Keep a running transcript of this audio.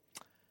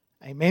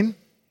Amen.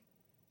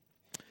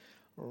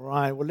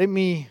 Right. Well, let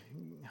me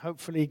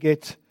hopefully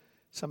get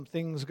some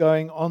things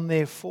going on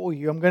there for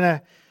you. I'm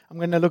going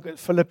to look at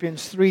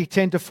Philippians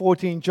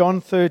 3:10-14, John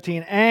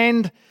 13,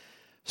 and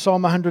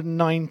Psalm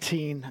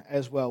 119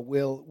 as well.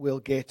 We'll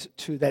get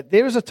to that.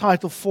 There is a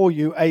title for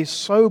you: A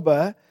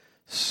Sober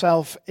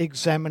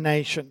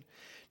Self-Examination.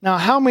 Now,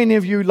 how many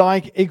of you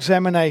like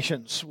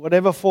examinations,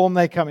 whatever form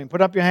they come in? Put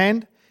up your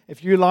hand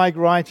if you like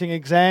writing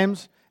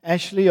exams.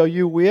 Ashley, are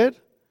you weird?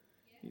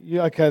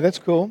 Okay, that's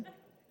cool.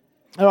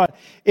 All right.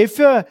 If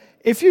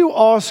you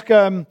ask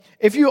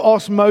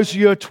most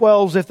Year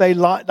 12s if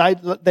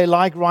they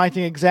like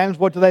writing exams,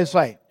 what do they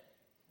say?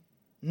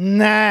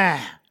 Nah.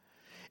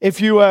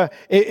 If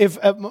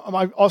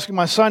I'm asking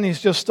my son,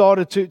 he's just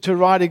started to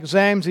write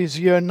exams. He's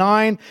Year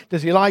 9.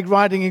 Does he like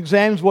writing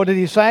exams? What did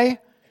he say?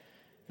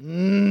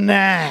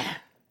 Nah.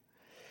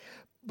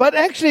 But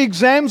actually,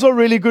 exams are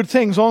really good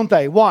things, aren't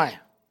they? Why?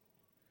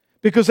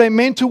 Because they're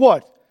meant to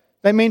what?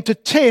 They're meant to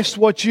test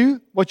what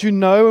you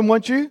know and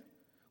what you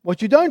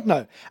don't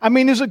know. I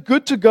mean, is it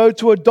good to go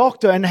to a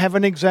doctor and have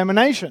an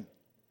examination?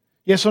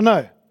 Yes or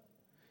no?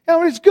 Yeah,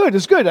 well, it's good,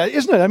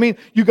 isn't it? I mean,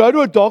 you go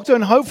to a doctor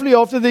and hopefully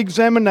after the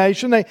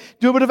examination, they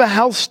do a bit of a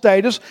health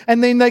status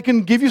and then they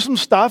can give you some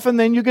stuff and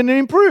then you're going to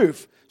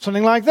improve.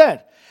 Something like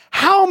that.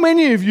 How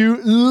many of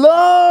you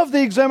love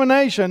the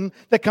examination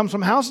that comes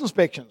from house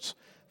inspections?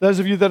 Those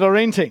of you that are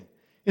renting.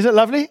 Is it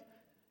lovely?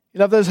 You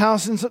love those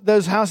house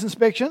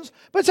inspections?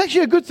 But it's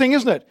actually a good thing,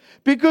 isn't it?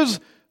 Because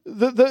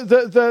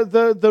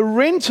the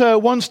renter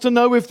wants to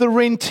know if the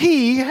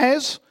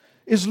rentee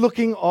is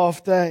looking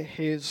after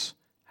his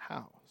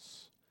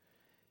house.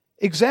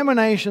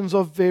 Examinations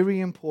are very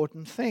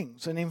important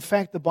things. And in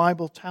fact, the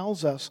Bible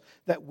tells us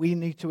that we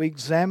need to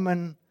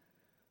examine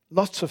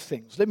lots of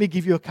things. Let me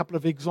give you a couple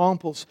of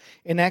examples.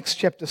 In Acts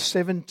chapter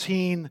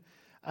 17,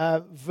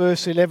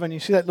 verse 11, you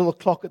see that little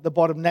clock at the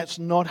bottom? That's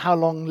not how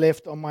long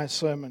left on my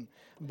sermon,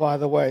 by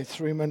the way,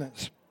 3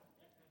 minutes.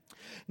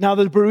 Now,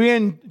 the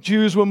Berean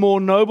Jews were more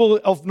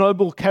of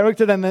noble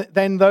character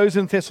than those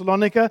in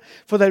Thessalonica,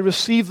 for they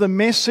received the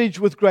message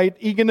with great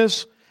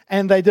eagerness,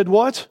 and they did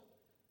what?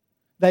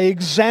 They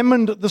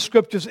examined the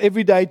Scriptures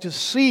every day to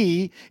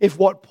see if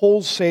what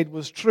Paul said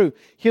was true.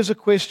 Here's a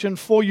question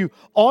for you.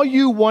 Are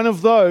you one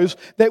of those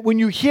that when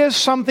you hear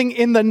something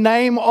in the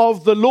name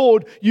of the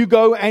Lord, you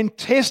go and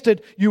test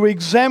it, you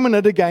examine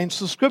it against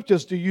the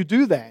Scriptures? Do you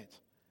do that?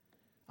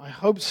 I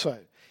hope so.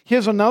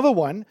 Here's another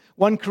one,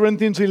 1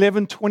 Corinthians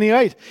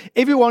 11:28.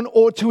 Everyone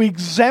ought to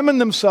examine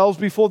themselves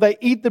before they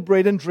eat the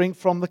bread and drink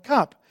from the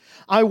cup.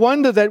 I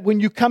wonder that when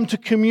you come to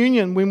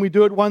communion, when we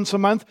do it once a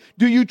month,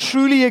 do you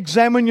truly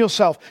examine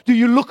yourself? Do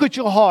you look at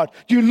your heart?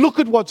 Do you look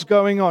at what's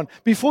going on?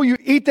 Before you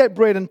eat that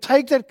bread and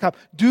take that cup,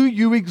 do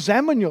you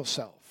examine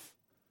yourself?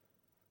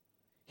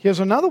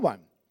 Here's another one.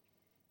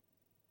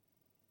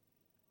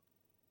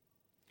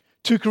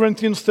 2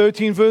 Corinthians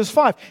 13 verse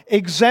 5.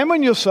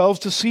 Examine yourselves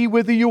to see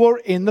whether you are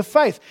in the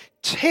faith.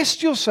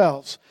 Test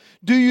yourselves.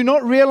 Do you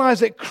not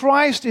realize that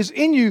Christ is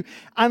in you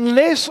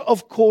unless,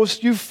 of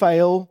course, you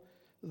fail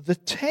the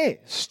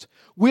test?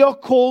 We are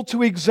called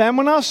to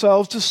examine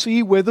ourselves to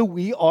see whether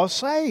we are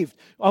saved.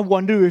 I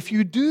wonder if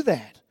you do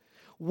that.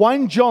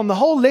 1 John, the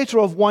whole letter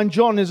of 1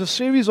 John is a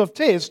series of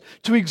tests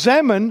to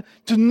examine,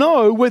 to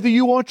know whether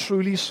you are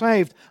truly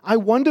saved. I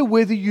wonder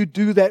whether you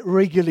do that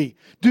regularly.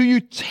 Do you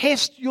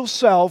test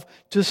yourself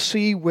to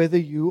see whether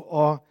you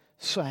are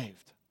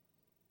saved?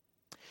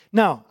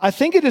 Now, I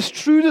think it is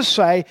true to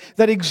say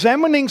that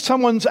examining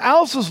someone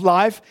else's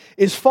life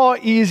is far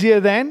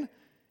easier than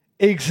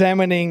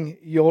examining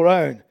your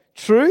own.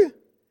 True?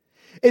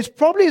 It's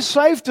probably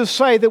safe to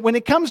say that when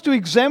it comes to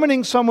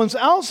examining someone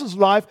else's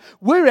life,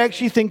 we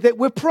actually think that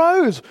we're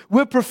pros.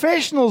 We're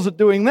professionals at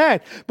doing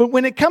that. But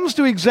when it comes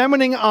to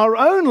examining our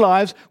own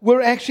lives,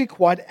 we're actually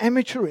quite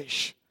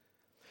amateurish.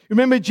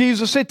 Remember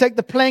Jesus said, take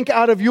the plank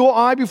out of your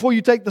eye before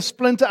you take the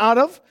splinter out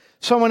of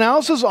someone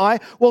else's eye.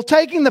 Well,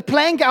 taking the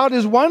plank out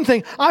is one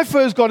thing. I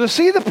first got to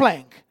see the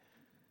plank.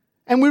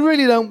 And we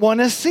really don't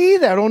want to see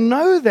that or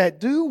know that,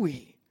 do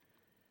we?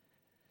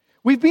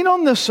 We've been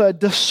on this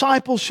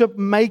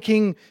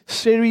discipleship-making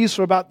series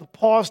for about the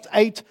past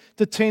 8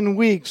 to 10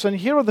 weeks, and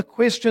here are the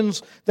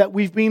questions that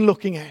we've been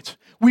looking at.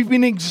 We've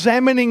been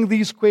examining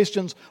these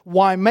questions.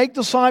 Why make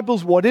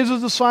disciples? What is a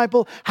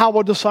disciple? How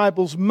are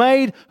disciples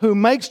made? Who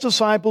makes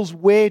disciples?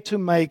 Where to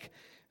make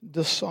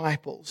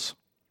disciples?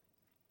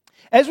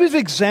 As we've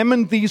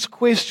examined these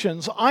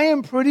questions, I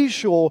am pretty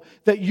sure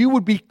that you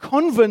would be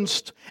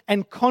convinced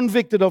and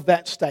convicted of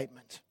that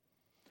statement.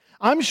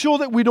 I'm sure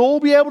that we'd all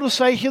be able to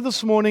say here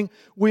this morning,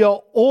 we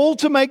are all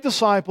to make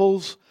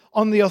disciples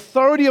on the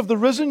authority of the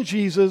risen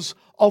Jesus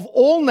of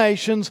all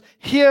nations,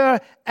 here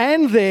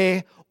and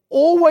there,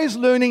 always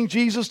learning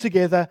Jesus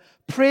together,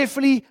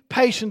 prayerfully,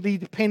 patiently,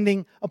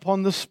 depending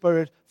upon the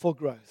Spirit for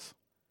growth.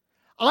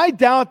 I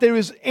doubt there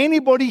is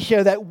anybody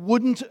here that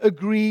wouldn't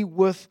agree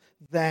with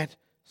that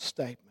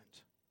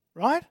statement,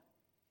 right?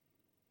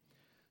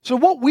 So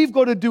what we've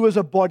got to do as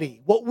a body,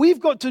 what we've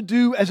got to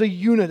do as a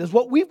unit, is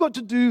what we've got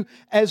to do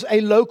as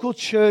a local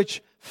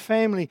church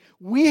family,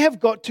 we have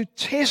got to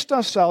test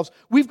ourselves.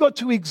 We've got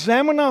to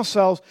examine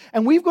ourselves,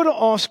 and we've got to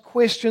ask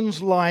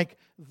questions like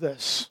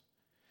this.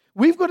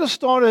 We've got to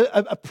start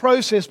a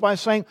process by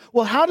saying,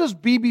 well, how does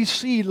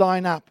BBC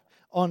line up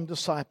on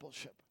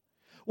discipleship?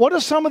 What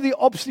are some of the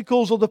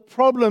obstacles or the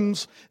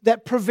problems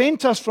that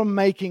prevent us from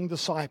making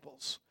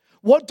disciples?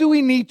 What do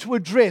we need to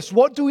address?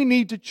 What do we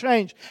need to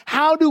change?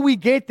 How do we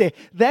get there?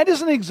 That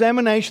is an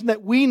examination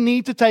that we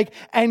need to take,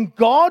 and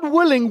God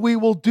willing, we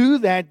will do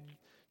that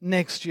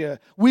next year.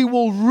 We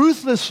will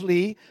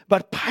ruthlessly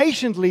but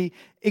patiently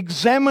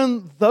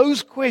examine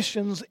those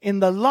questions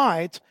in the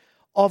light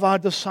of our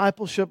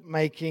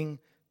discipleship-making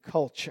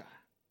culture.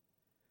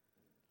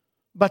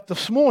 But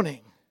this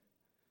morning,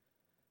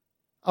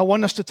 I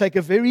want us to take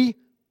a very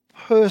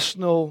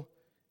personal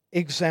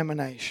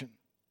examination.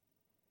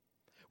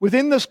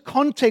 Within this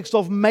context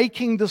of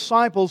making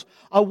disciples,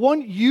 I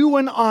want you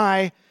and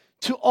I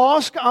to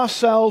ask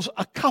ourselves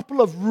a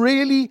couple of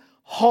really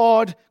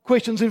hard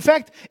questions. In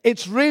fact,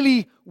 it's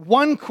really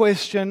one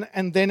question,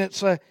 and then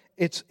it's a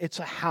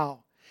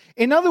how.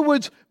 In other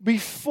words,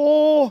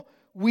 before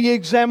we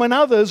examine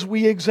others,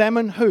 we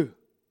examine who?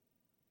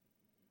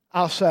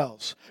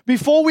 Ourselves.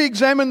 Before we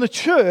examine the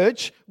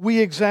church, we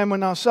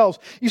examine ourselves.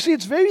 You see,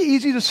 it's very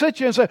easy to sit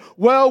here and say,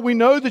 well, we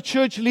know the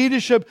church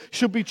leadership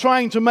should be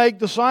trying to make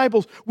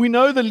disciples. We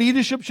know the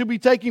leadership should be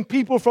taking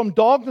people from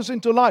darkness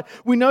into light.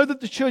 We know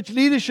that the church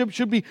leadership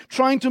should be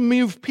trying to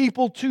move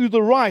people to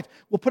the right.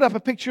 We'll put up a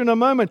picture in a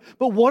moment.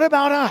 But what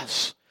about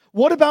us?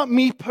 What about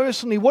me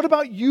personally? What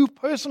about you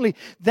personally?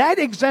 That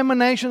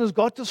examination has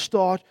got to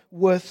start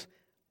with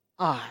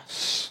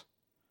us.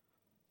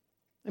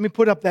 Let me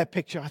put up that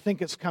picture. I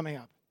think it's coming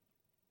up.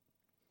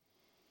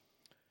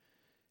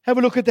 Have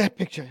a look at that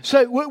picture.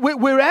 So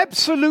we're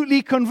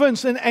absolutely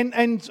convinced,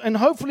 and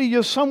hopefully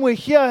you're somewhere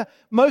here.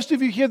 Most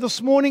of you here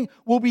this morning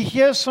will be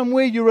here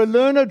somewhere. You're a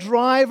learner,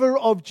 driver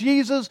of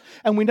Jesus,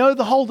 and we know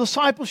the whole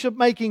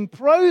discipleship-making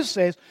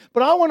process.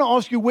 But I want to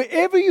ask you,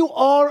 wherever you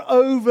are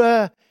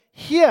over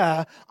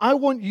here, I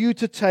want you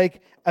to take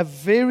a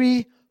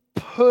very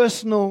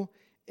personal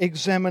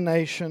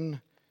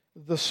examination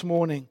this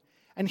morning.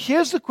 And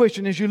here's the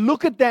question. As you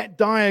look at that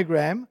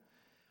diagram,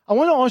 I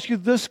want to ask you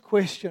this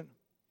question.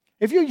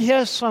 If you're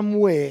here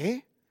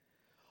somewhere,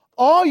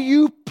 are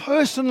you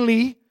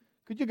personally,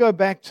 could you go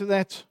back to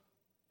that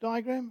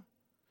diagram?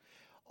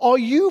 Are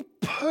you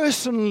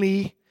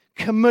personally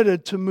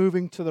committed to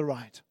moving to the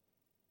right?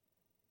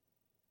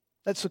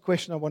 That's the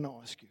question I want to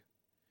ask you.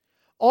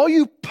 Are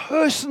you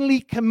personally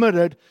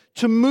committed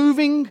to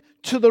moving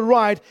to the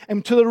right?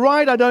 And to the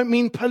right, I don't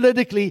mean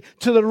politically.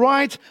 To the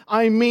right,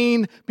 I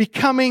mean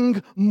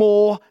becoming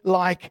more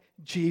like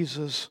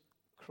Jesus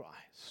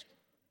Christ.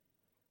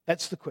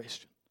 That's the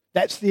question.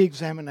 That's the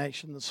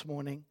examination this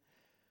morning.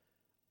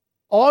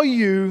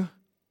 Am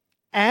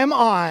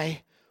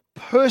I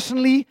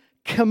personally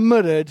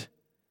committed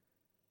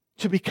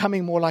to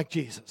becoming more like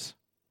Jesus?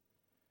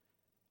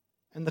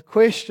 And the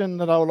question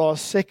that I will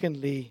ask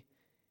secondly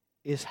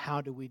is, how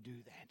do we do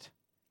that?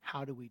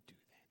 How do we do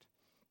that?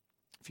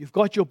 If you've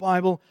got your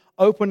Bible,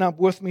 open up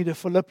with me to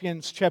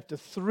Philippians chapter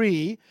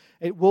 3.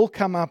 It will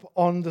come up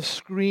on the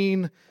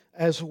screen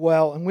as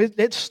well. And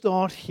let's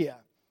start here.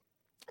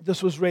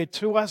 This was read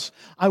to us.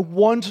 I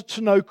want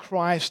to know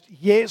Christ,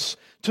 yes,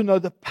 to know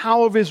the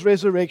power of His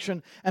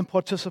resurrection and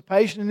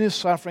participation in His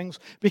sufferings,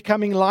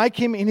 becoming like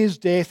Him in His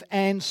death,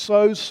 and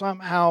so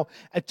somehow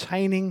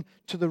attaining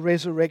to the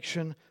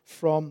resurrection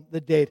from the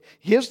dead.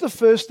 Here's the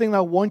first thing I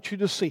want you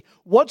to see.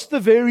 What's the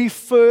very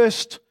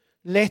first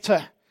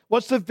letter?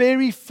 What's the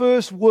very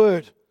first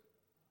word?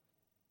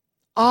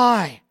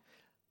 I.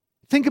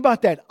 Think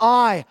about that.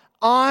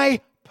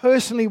 I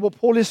personally, what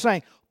Paul is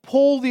saying.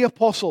 Paul the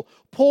apostle,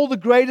 Paul the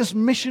greatest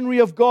missionary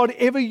of God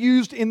ever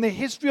used in the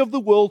history of the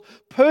world,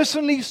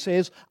 personally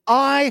says,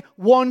 I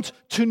want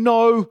to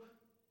know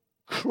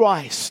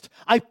Christ.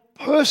 I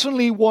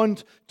personally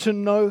want to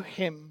know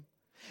Him.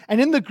 And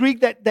in the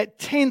Greek, that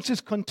tense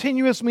is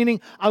continuous, meaning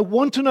I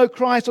want to know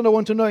Christ and I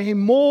want to know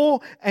Him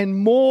more and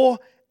more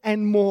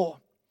and more.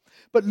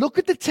 But look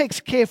at the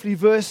text carefully,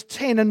 verse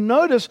 10, and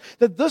notice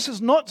that this is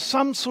not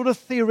some sort of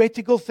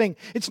theoretical thing.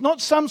 It's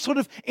not some sort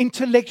of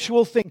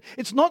intellectual thing.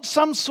 It's not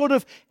some sort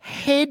of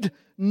head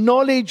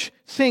knowledge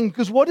thing.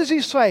 Because what does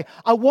he say?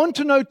 I want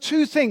to know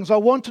two things. I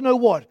want to know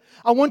what?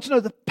 I want to know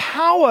the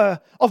power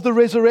of the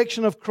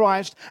resurrection of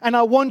Christ, and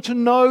I want to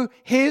know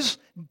His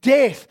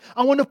death.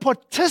 I want to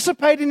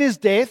participate in His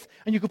death,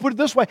 and you could put it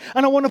this way,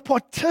 and I want to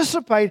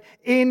participate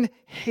in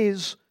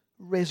His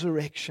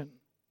resurrection.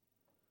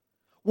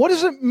 What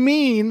does it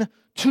mean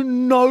to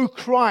know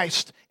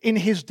Christ in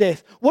His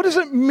death? What does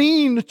it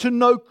mean to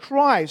know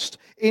Christ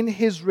in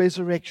His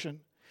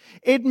resurrection?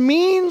 It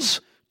means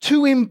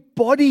to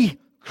embody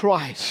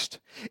Christ.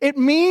 It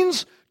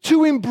means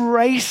to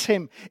embrace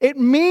Him. It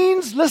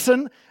means,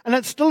 listen, and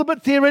it's still a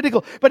bit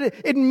theoretical, but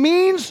it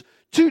means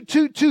to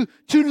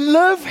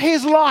live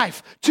His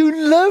life, to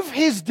live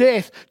His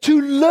death, to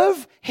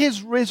live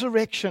His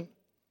resurrection.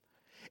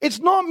 It's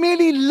not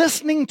merely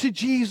listening to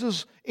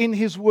Jesus in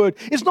His Word.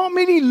 It's not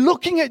merely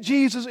looking at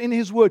Jesus in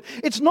His Word.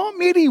 It's not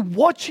merely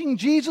watching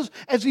Jesus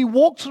as He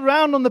walks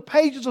around on the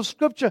pages of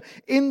Scripture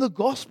in the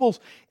Gospels.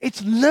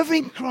 It's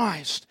living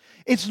Christ.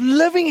 It's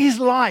living His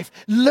life,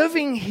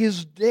 living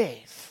His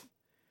death.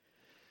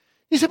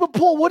 You say, but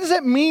Paul, what does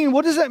that mean?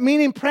 What does that mean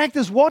in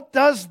practice? What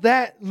does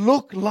that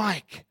look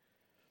like?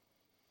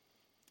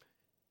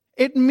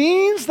 It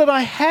means that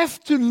I have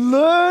to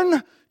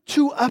learn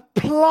to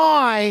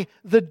apply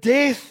the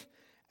death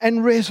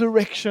and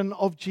resurrection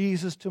of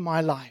Jesus to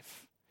my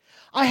life.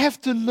 I have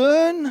to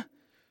learn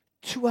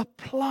to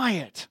apply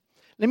it.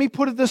 Let me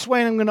put it this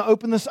way, and I'm going to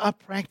open this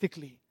up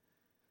practically.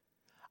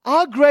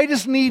 Our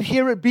greatest need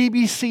here at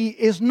BBC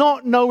is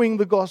not knowing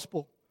the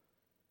gospel.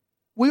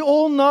 We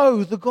all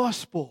know the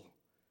gospel.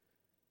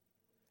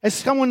 As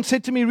someone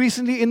said to me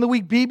recently in the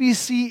week,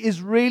 BBC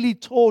is really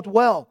taught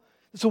well.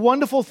 It's a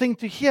wonderful thing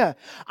to hear.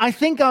 I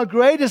think our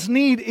greatest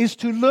need is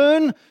to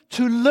learn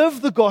to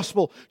live the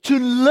gospel, to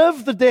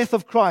live the death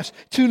of Christ,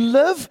 to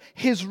live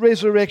His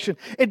resurrection.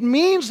 It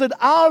means that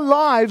our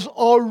lives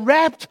are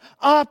wrapped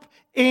up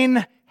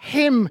in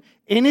Him,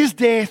 in His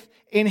death,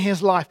 in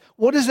His life.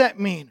 What does that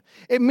mean?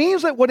 It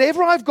means that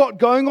whatever I've got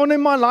going on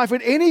in my life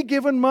at any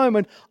given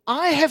moment,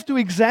 I have to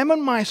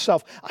examine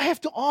myself. I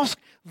have to ask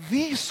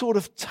these sort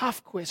of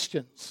tough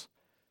questions.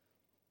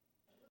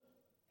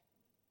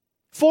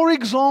 For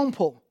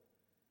example,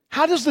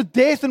 how does the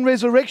death and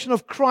resurrection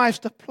of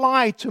Christ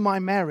apply to my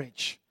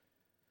marriage?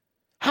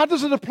 How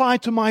does it apply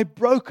to my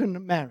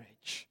broken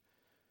marriage?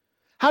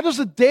 How does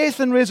the death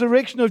and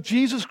resurrection of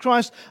Jesus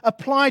Christ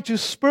apply to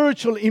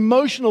spiritual,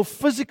 emotional,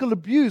 physical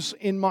abuse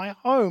in my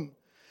home?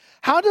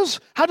 How does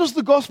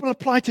the gospel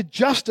apply to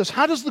justice?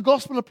 How does the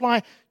gospel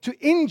apply to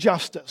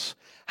injustice?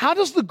 How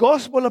does the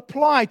gospel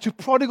apply to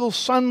prodigal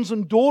sons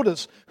and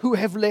daughters who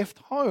have left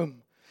home?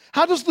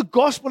 How does the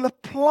gospel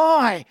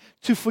apply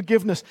to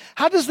forgiveness?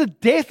 How does the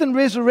death and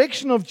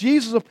resurrection of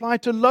Jesus apply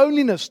to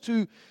loneliness,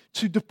 to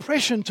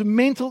depression, to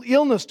mental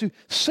illness, to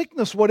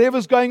sickness,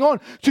 whatever's going on,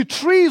 to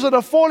trees that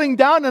are falling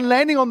down and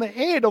landing on the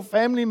head of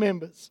family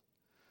members?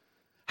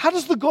 How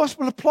does the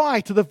gospel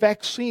apply to the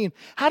vaccine?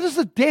 How does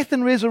the death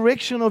and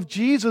resurrection of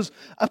Jesus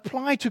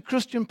apply to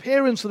Christian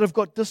parents that have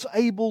got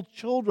disabled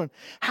children?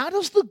 How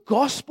does the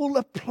gospel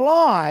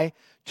apply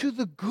to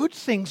the good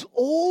things,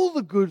 all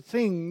the good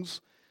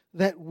things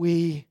that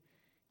we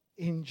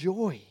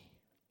enjoy?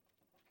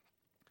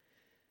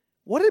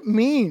 What it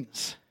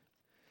means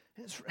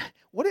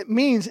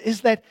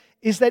is that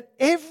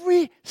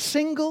every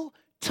single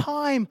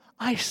time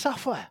I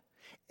suffer,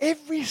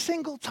 every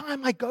single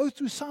time I go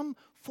through some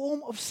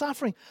form of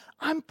suffering,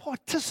 I'm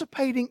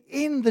participating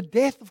in the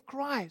death of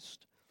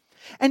Christ.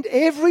 And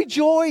every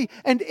joy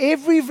and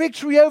every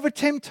victory over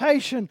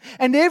temptation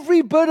and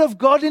every bit of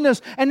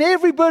godliness and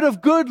every bit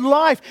of good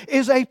life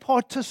is a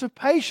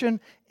participation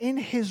in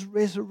His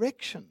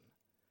resurrection.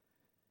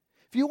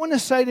 If you want to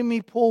say to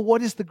me, Paul,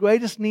 what is the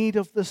greatest need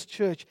of this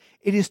church?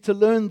 It is to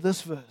learn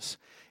this verse.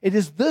 It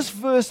is this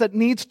verse that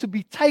needs to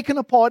be taken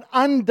apart,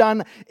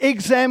 undone,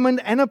 examined,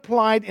 and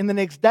applied in the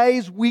next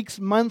days, weeks,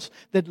 months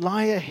that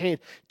lie ahead.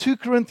 2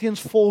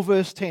 Corinthians 4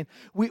 verse 10.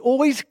 We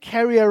always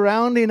carry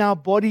around in our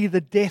body the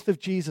death of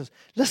Jesus.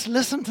 Let's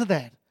listen to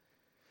that.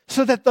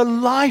 So that the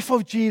life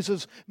of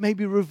Jesus may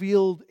be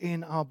revealed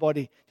in our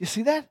body. Do you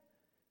see that?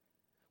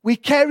 We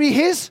carry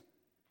His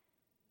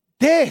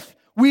death.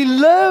 We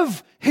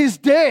live His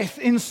death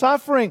in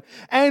suffering.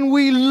 And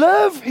we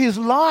live His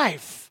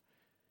life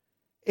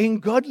in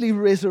godly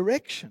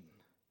resurrection.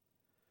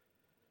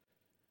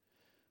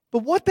 But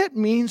what that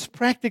means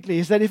practically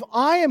is that if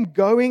I am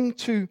going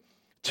to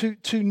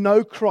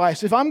know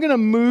Christ, if I'm going to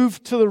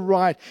move to the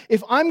right,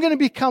 if I'm going to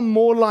become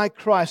more like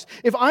Christ,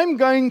 if I'm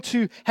going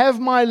to have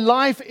my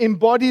life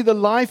embody the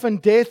life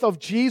and death of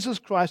Jesus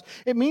Christ,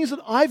 it means that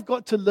I've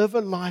got to live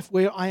a life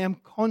where I am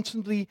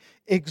constantly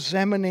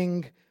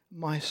examining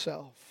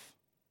myself.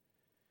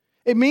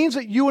 It means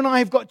that you and I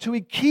have got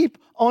to keep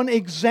on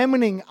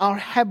examining our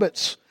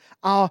habits,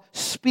 our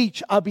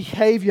speech, our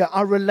behavior,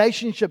 our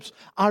relationships,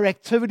 our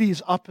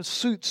activities, our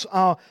pursuits,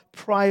 our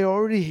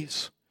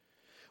priorities.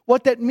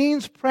 What that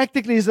means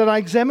practically is that I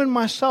examine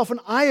myself and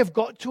I have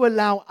got to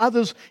allow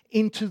others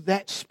into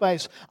that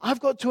space.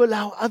 I've got to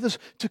allow others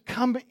to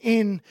come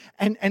in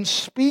and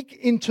speak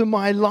into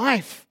my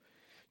life,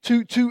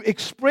 to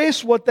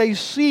express what they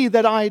see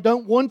that I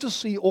don't want to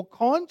see or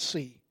can't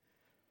see.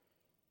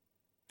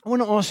 I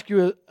want to ask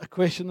you a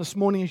question this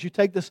morning as you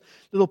take this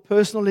little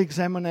personal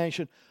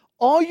examination.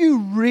 Are you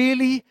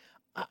really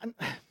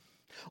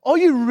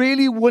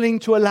willing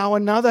to allow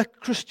another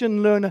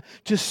Christian learner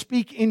to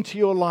speak into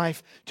your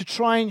life, to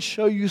try and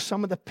show you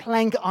some of the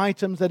plank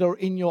items that are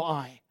in your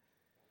eye?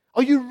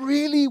 Are you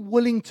really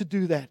willing to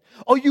do that?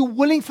 Are you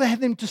willing for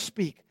them to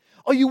speak?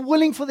 Are you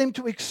willing for them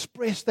to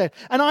express that?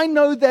 And I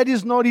know that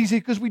is not easy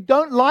because we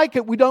don't like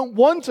it. We don't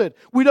want it.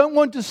 We don't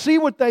want to see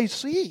what they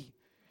see.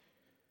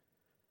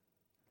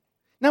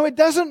 Now, it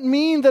doesn't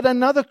mean that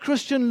another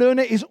Christian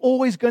learner is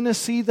always going to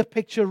see the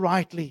picture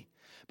rightly.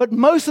 But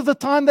most of the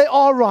time they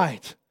are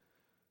right.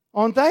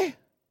 Aren't they?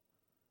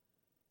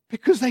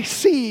 because they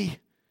see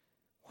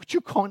what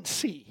you can't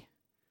see.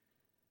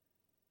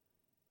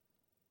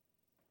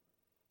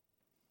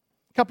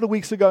 A couple of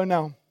weeks ago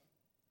now,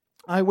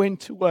 I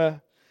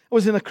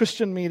was in a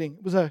Christian meeting.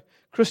 It was a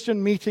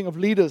Christian meeting of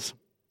leaders.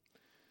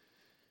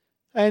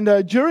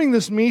 And during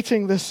this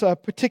meeting, this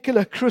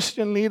particular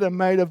Christian leader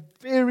made a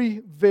very,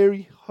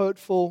 very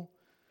hurtful,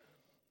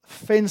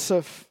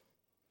 offensive,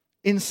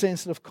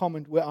 insensitive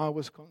comment where I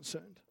was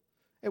concerned.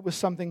 It was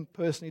something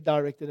personally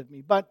directed at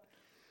me. But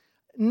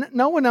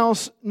no one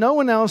else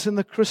in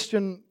the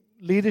Christian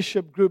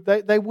leadership group,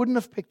 they wouldn't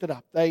have picked it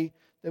up. They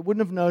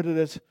wouldn't have noted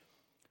it.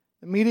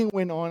 The meeting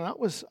went on.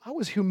 I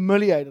was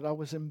humiliated. I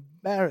was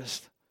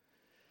embarrassed.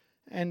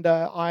 And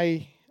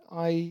I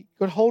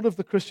got hold of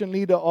the Christian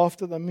leader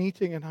after the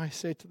meeting, and I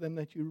said to them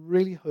that you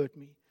really hurt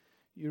me.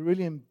 You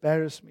really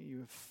embarrassed me.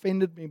 You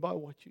offended me by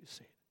what you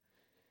said.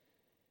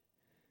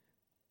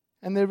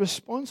 And their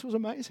response was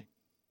amazing.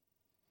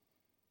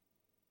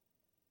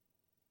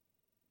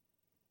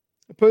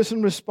 The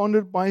person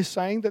responded by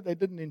saying that they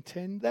didn't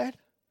intend that,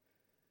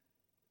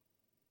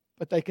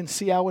 but they can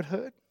see how it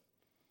hurt.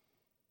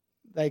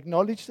 They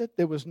acknowledged it.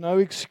 There was no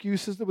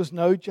excuses. There was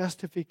no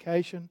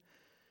justification.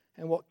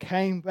 And what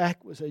came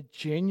back was a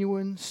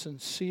genuine,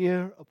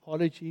 sincere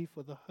apology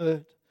for the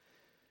hurt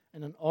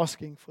and an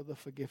asking for the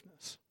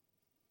forgiveness.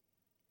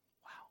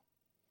 Wow.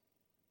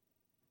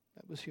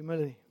 That was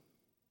humility.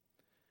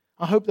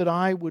 I hope that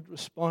I would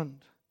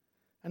respond,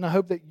 and I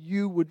hope that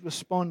you would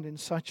respond in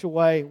such a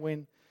way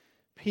when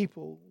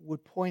people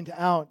would point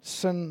out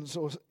sins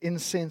or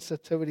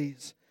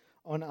insensitivities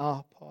on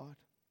our part.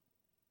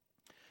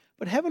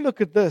 But have a look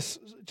at this,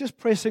 just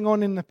pressing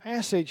on in the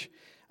passage.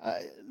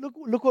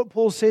 Look what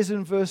Paul says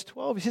in verse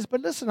 12. He says,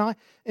 but listen,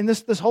 in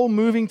this whole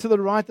moving to the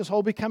right, this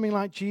whole becoming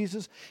like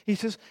Jesus, he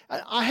says,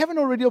 I haven't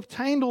already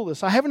obtained all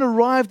this. I haven't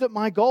arrived at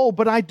my goal,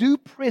 but I do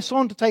press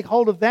on to take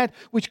hold of that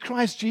which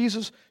Christ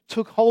Jesus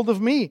took hold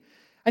of me.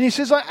 And he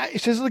says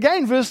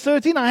again, verse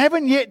 13, I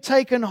haven't yet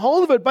taken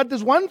hold of it, but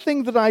there's one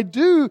thing that I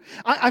do.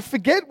 I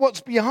forget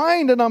what's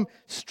behind, and I'm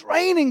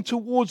straining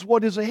towards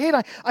what is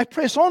ahead. I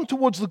press on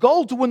towards the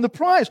goal to win the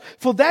prize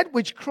for that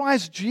which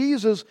Christ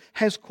Jesus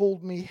has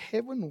called me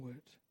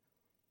heavenward.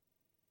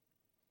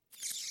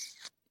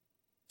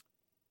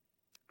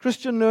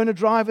 Christian learner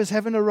drivers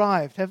haven't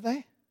arrived, have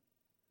they?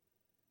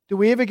 Do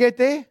we ever get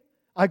there?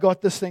 I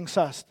got this thing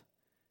sussed.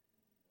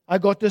 I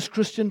got this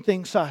Christian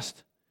thing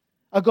sussed.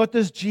 I got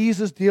this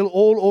Jesus deal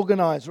all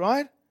organized,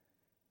 right?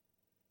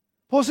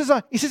 Paul says,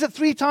 he says it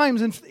 3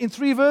 times in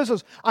 3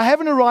 verses. I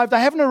haven't arrived, I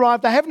haven't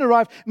arrived, I haven't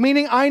arrived,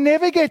 meaning I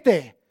never get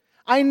there.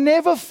 I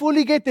never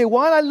fully get there.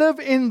 While I live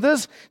in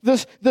this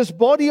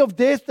body of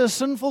death, the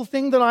sinful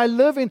thing that I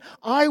live in,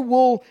 I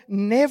will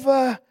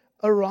never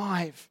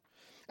arrive.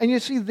 And you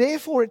see,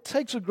 therefore, it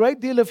takes a great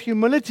deal of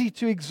humility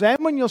to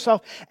examine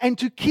yourself and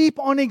to keep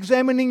on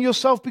examining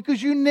yourself,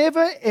 because you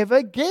never,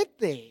 ever get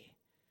there.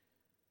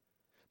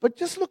 But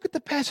just look at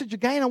the passage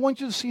again. I want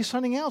you to see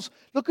something else.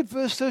 Look at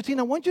verse 13.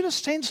 I want you to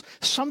sense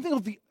something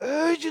of the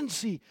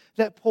urgency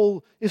that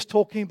Paul is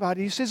talking about.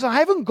 He says, I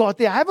haven't got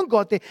there.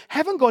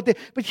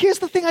 But here's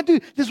the thing I do.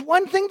 There's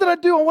one thing that I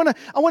do. I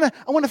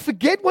want to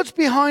forget what's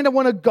behind. I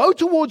want to go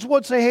towards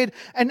what's ahead.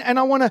 And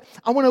I want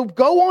to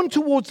go on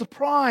towards the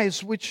prize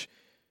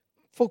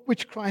for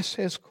which Christ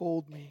has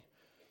called me.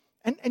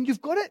 And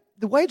you've got to,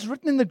 the way it's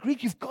written in the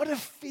Greek, you've got to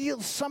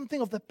feel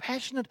something of the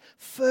passionate,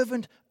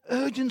 fervent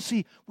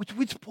urgency with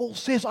which Paul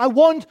says, I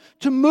want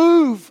to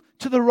move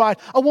to the right.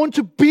 I want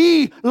to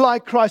be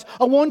like Christ.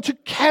 I want to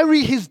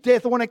carry His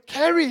death. I want to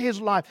carry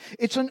His life.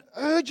 It's an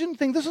urgent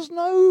thing. This is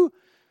no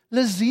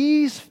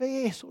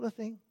laissez-faire sort of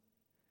thing.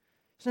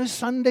 It's no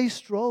Sunday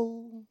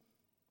stroll.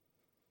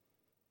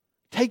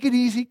 Take it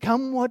easy,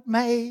 come what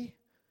may.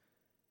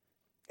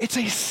 It's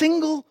a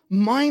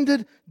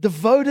single-minded,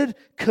 devoted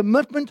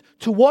commitment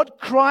to what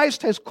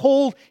Christ has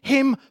called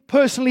him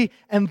personally,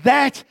 and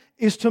that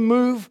is to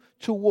move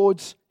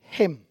towards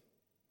Him.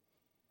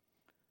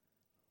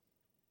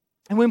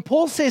 And when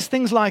Paul says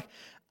things like,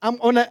 I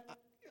want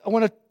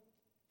to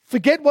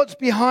forget what's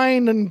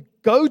behind and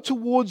go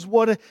towards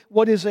what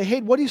is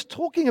ahead, what he's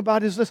talking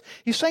about is this.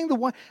 He's saying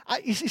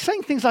he's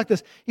saying things like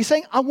this. He's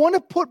saying, I want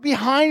to put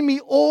behind me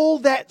all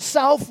that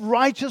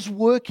self-righteous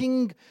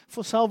working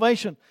for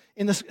salvation.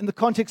 In the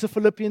context of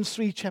Philippians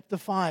 3, chapter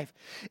 5.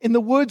 In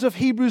the words of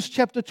Hebrews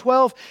chapter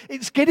 12,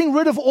 it's getting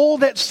rid of all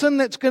that sin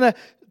that's going to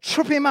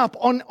trip him up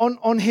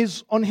on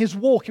his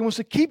walk. He wants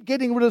to keep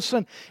getting rid of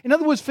sin. In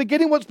other words,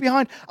 forgetting what's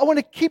behind. I want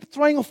to keep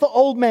throwing off the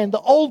old man, the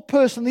old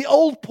person, the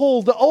old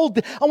Paul,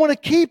 I want to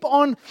keep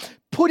on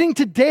putting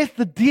to death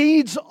the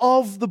deeds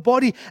of the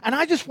body. And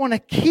I just want to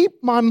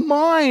keep my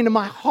mind and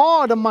my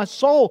heart and my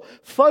soul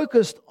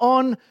focused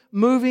on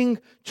moving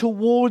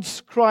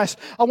towards Christ.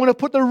 I want to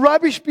put the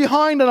rubbish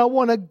behind and I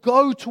want to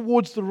go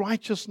towards the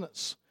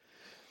righteousness.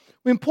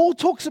 When Paul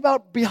talks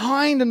about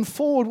behind and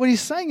forward, what he's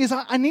saying is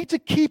I need to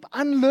keep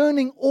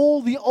unlearning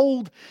all the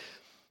old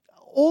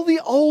all the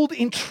old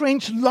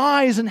entrenched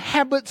lies and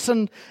habits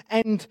and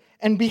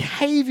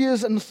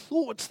behaviors and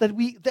thoughts that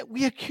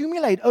we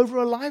accumulate over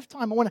a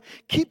lifetime. I want to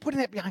keep putting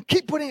it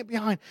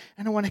behind,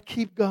 and I want to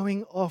keep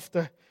going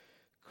after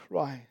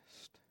Christ.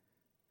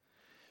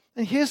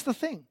 And here's the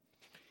thing.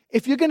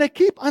 If you're going to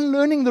keep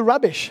unlearning the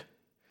rubbish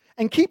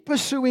and keep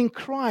pursuing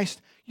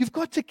Christ, you've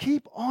got to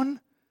keep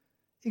on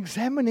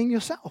examining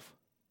yourself.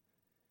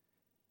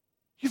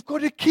 You've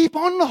got to keep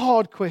on the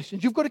hard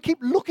questions. You've got to keep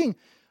looking.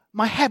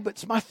 My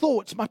habits, my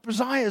thoughts, my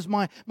desires,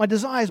 my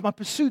desires, my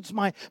pursuits,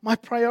 my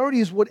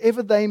priorities,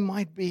 whatever they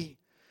might be.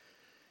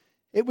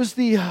 It was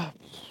the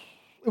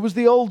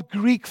old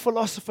Greek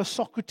philosopher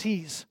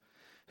Socrates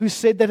who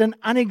said that an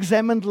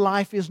unexamined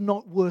life is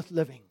not worth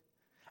living.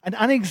 An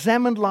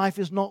unexamined life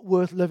is not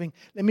worth living.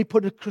 Let me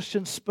put a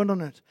Christian spin on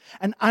it.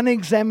 An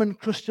unexamined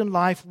Christian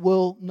life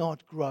will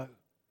not grow.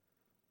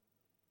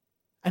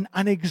 An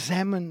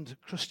unexamined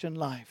Christian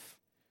life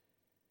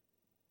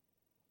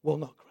will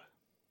not grow.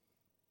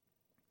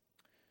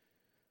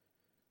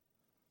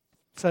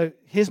 So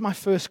here's my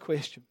first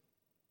question.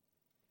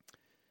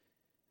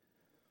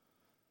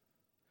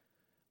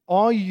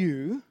 Are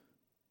you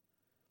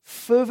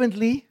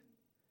fervently,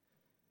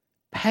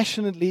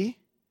 passionately,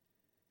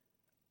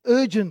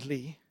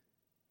 urgently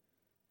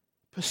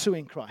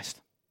pursuing Christ?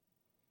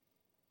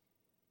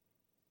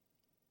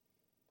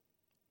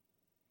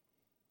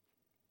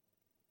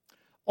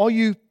 Are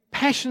you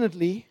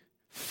passionately,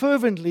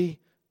 fervently,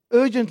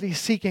 urgently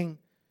seeking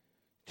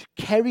to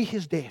carry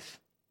His death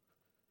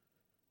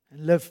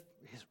and live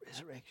His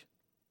resurrection?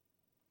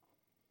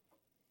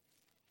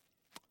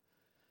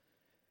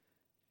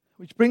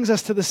 Which brings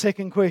us to the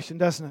second question,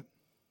 doesn't it?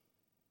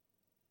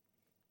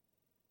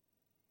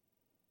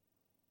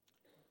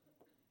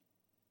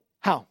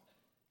 How?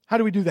 How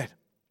do we do that?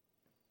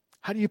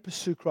 How do you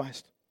pursue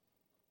Christ?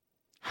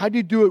 How do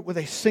you do it with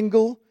a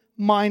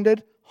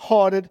single-minded,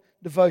 hearted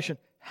devotion?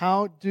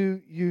 How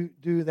do you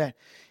do that?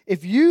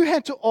 If you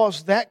had to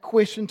ask that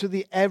question to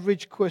the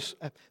average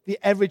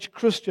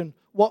Christian,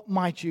 what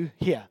might you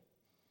hear?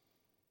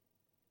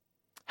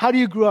 How do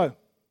you grow?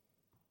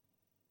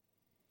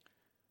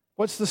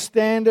 What's the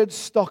standard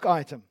stock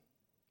item?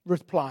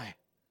 Reply.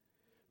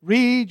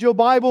 Read your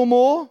Bible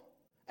more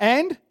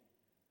and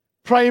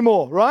pray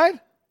more, right?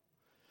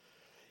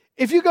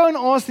 If you go and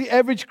ask the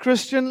average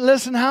Christian,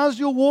 listen, how's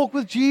your walk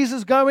with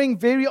Jesus going?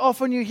 Very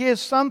often you hear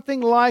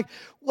something like,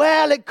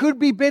 well, it could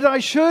be better. I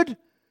should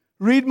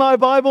read my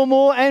Bible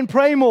more and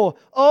pray more.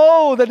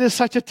 Oh, that is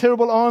such a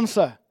terrible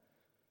answer.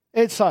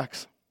 It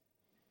sucks.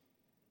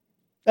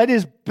 That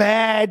is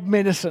bad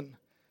medicine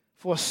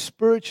for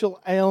spiritual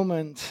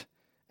ailment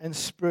and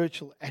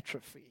spiritual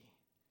atrophy.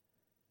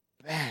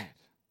 Bad.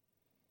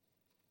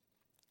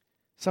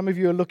 Some of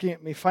you are looking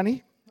at me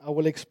funny. I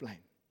will explain.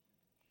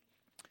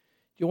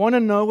 You want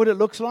to know what it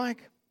looks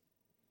like?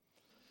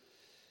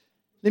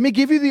 Let me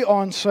give you the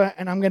answer,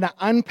 and I'm going to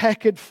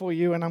unpack it for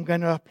you, and I'm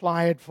going to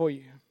apply it for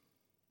you.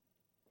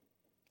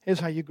 Here's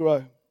how you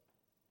grow.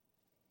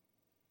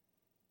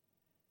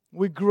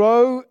 We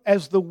grow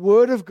as the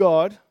Word of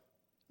God,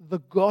 the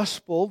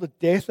gospel, the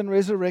death and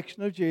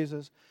resurrection of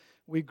Jesus.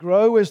 We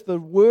grow as the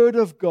Word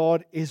of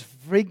God is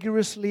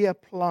vigorously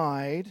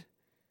applied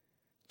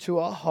to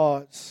our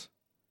hearts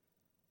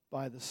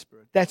by the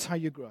Spirit. That's how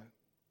you grow.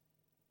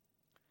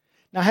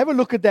 Now have a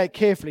look at that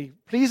carefully.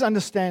 Please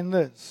understand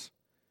this.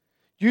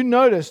 You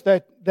notice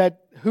that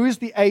who is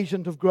the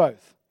agent of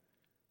growth?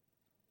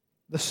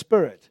 The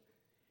Spirit.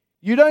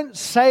 You don't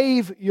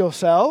save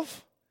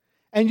yourself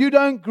and you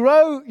don't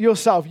grow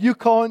yourself. You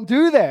can't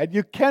do that.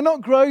 You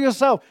cannot grow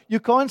yourself. You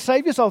can't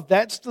save yourself.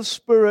 That's the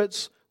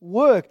Spirit's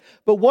work.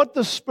 But what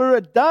the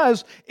Spirit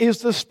does is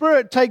the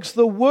Spirit takes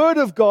the Word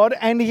of God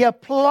and He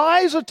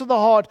applies it to the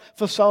heart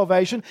for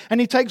salvation, and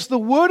He takes the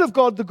Word of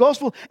God, the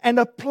gospel, and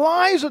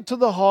applies it to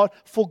the heart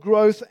for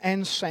growth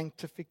and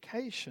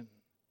sanctification.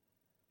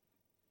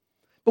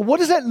 But what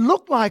does that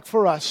look like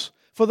for us?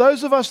 For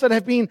those of us that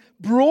have been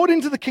brought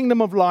into the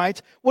kingdom of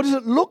light, what does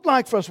it look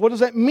like for us? What does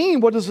that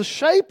mean? What is the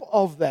shape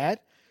of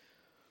that?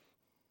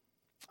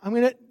 I'm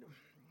going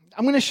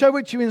to show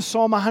it to you in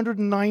Psalm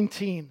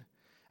 119.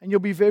 And you'll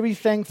be very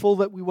thankful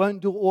that we won't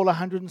do all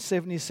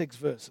 176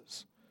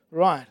 verses.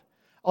 Right.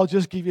 I'll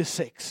just give you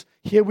 6.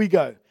 Here we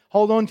go.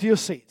 Hold on to your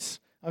seats.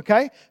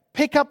 Okay?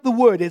 Pick up the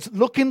word. It's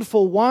looking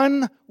for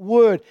one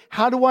word.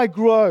 How do I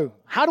grow?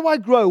 How do I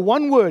grow?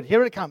 One word.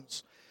 Here it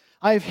comes.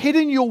 I have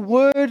hidden your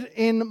word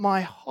in my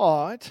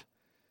heart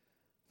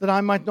that I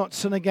might not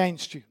sin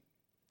against you.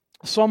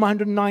 Psalm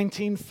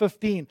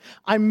 119:15.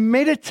 I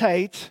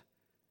meditate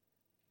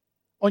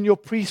on your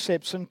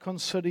precepts and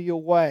consider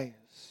your ways.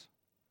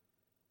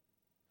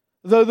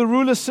 Though the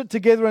rulers sit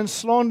together and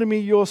slander me,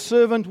 your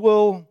servant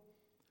will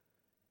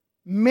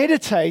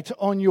meditate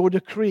on your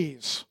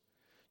decrees.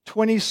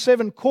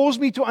 27, cause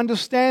me to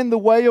understand the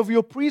way of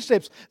your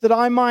precepts, that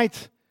I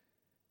might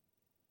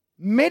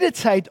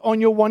meditate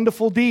on your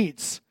wonderful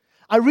deeds.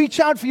 I reach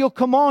out for your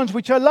commands,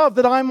 which I love,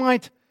 that I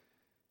might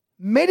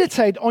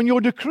meditate on your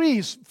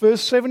decrees.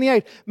 Verse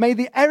 78, may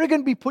the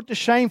arrogant be put to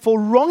shame for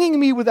wronging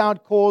me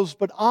without cause,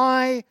 but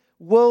I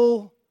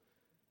will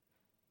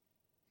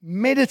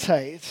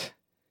meditate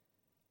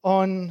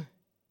on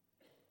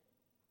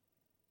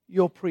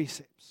your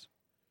precepts.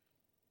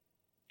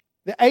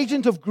 The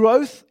agent of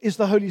growth is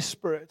the Holy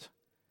Spirit.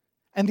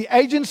 And the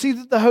agency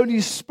that the Holy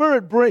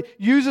Spirit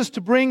uses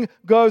to bring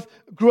growth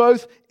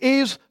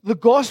is the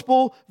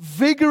gospel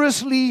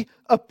vigorously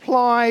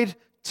applied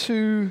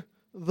to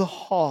the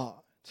heart.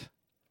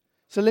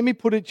 So let me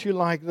put it to you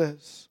like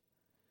this.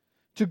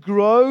 To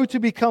grow to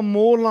become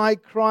more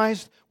like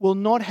Christ will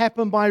not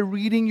happen by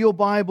reading your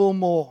Bible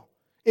more.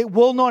 It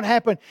will not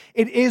happen.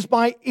 It is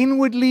by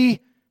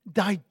inwardly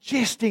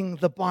digesting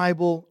the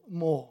Bible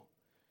more.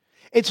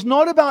 It's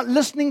not about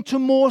listening to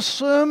more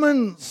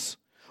sermons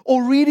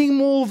or reading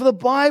more of the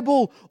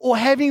Bible or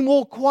having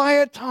more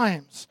quiet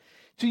times.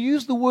 To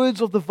use the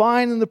words of the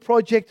Vine and the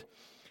Project,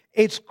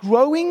 it's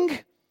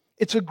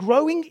a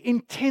growing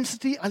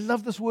intensity, I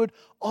love this word,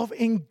 of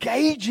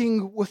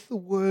engaging with the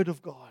Word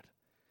of God.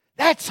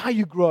 That's how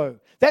you grow.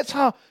 That's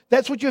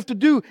what you have to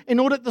do in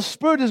order that the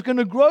Spirit is going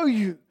to grow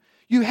you.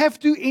 You have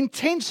to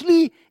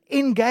intensely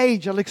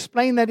engage. I'll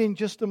explain that in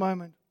just a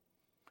moment.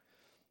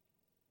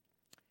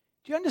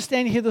 Do you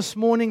understand here this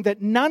morning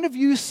that none of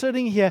you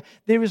sitting here,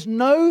 there is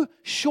no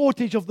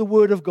shortage of the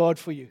Word of God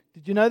for you?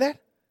 Did you know that?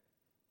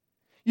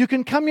 You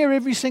can come here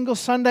every single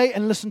Sunday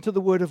and listen to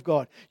the Word of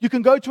God. You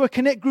can go to a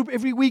Connect group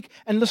every week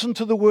and listen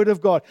to the Word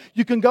of God.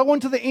 You can go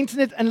onto the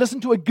internet and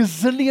listen to a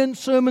gazillion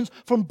sermons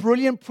from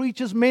brilliant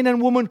preachers, men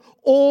and women,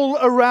 all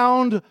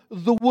around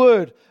the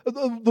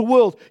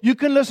world. You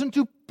can listen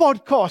to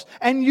podcasts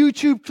and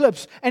YouTube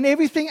clips and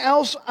everything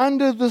else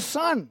under the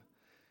sun.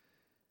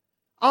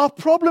 Our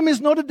problem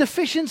is not a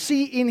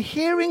deficiency in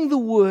hearing the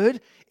Word.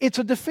 It's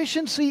a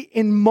deficiency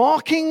in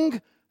marking,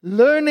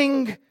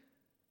 learning,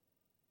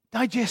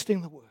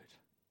 digesting the Word.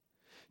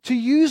 To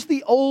use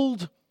the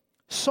old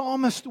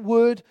psalmist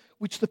word,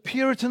 which the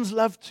Puritans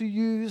love to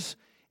use,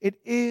 it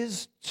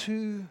is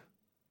to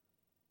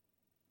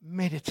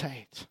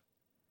meditate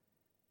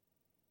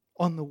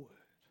on the Word.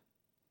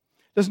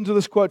 Listen to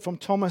this quote from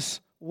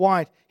Thomas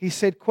White. He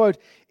said, quote,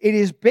 "It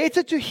is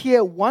better to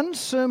hear one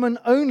sermon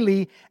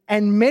only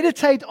and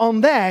meditate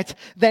on that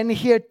than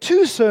hear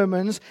two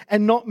sermons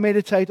and not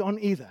meditate on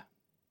either."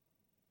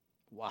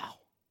 Wow.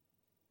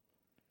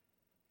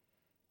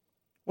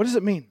 What does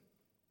it mean?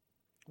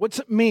 What's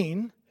it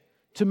mean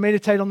to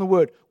meditate on the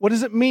Word? What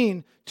does it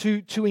mean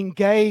to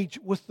engage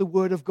with the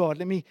Word of God?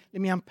 Let me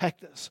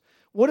unpack this.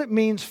 What it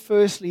means,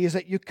 firstly, is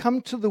that you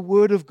come to the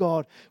Word of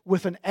God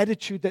with an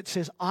attitude that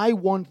says, I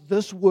want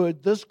this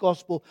Word, this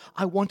gospel,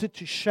 I want it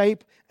to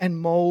shape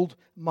and mold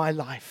my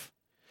life.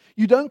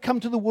 You don't come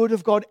to the Word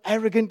of God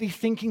arrogantly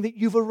thinking that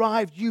you've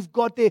arrived, you've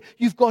got there,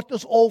 you've got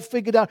this all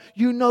figured out,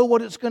 you know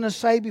what it's going to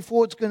say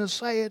before it's going to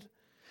say it.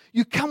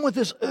 You come with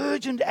this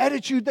urgent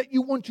attitude that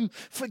you want to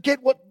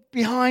forget what's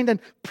behind and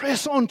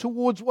press on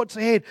towards what's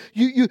ahead.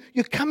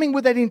 You're coming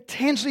with that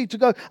intensity to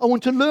go, I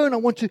want to learn, I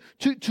want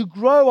to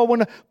grow, I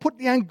want to put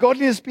the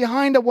ungodliness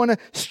behind, I want to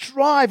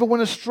strive, I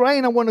want to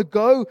strain, I want to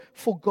go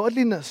for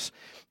godliness.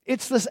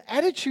 It's this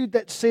attitude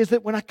that says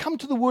that when I come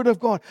to the Word of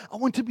God, I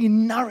want to be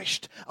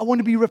nourished, I want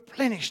to be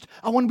replenished,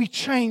 I want to be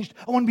changed,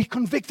 I want to be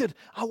convicted,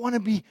 I want to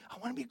be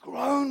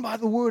grown by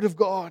the Word of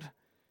God.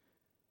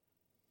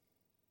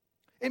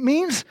 It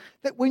means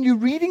that when you're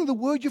reading the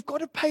Word, you've got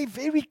to pay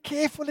very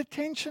careful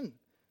attention.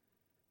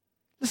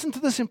 Listen to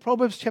this in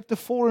Proverbs chapter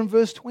 4 and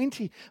verse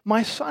 20.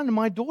 My son,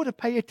 my daughter,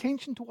 pay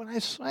attention to what I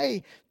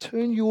say.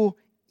 Turn your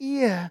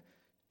ear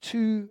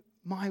to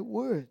my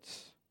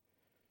words.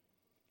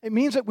 It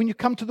means that when you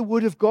come to the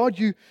Word of God,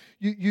 you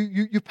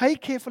pay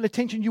careful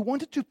attention. You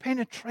want it to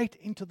penetrate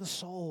into the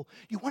soul.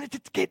 You want it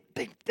to get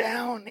deep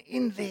down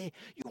in there.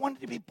 You want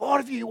it to be part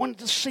of you. You want it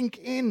to sink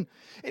in.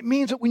 It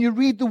means that when you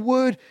read the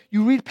Word,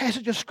 you read a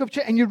passage of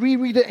Scripture and you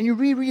reread it and you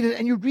reread it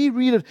and you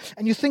reread it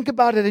and you think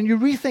about it and you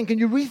rethink and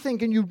you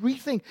rethink and you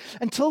rethink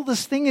until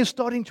this thing is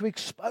starting to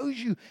expose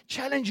you,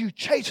 challenge you,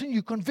 chasten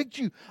you, convict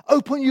you,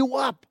 open you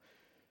up.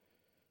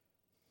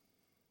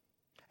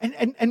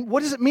 And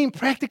what does it mean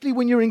practically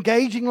when you're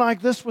engaging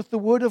like this with the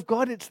Word of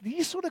God? It's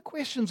these sort of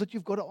questions that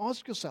you've got to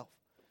ask yourself.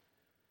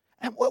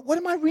 And what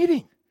am I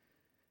reading?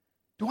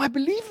 Do I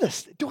believe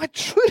this? Do I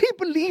truly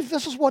believe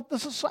this is what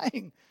this is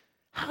saying?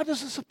 How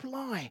does this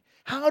apply?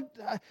 How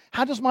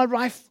does my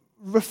life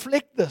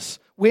reflect this?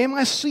 Where am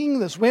I seeing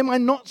this? Where am I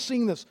not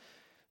seeing this?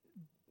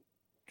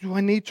 Do I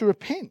need to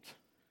repent?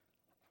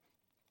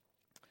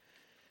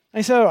 And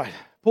you say, all right,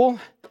 Paul,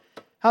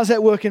 how's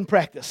that work in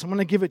practice? I'm going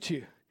to give it to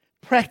you.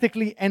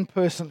 Practically and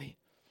personally.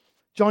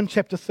 John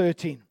chapter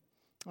 13.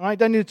 All right,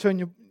 don't need to turn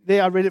you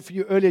there. I read it for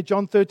you earlier.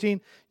 John 13,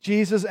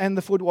 Jesus and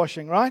the foot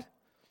washing, right?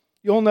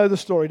 You all know the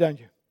story, don't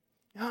you?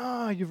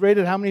 You've read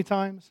it how many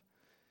times?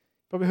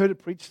 Probably heard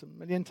it preached a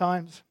million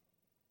times.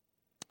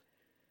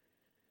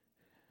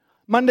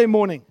 Monday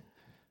morning,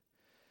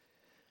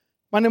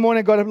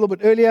 I got up a little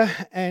bit earlier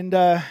and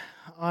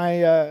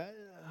I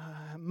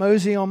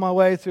mosey on my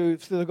way through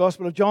the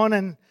Gospel of John,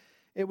 and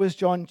it was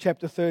John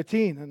chapter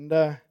 13. And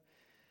I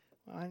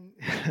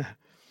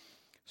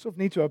sort of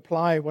need to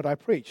apply what I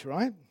preach,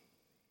 right?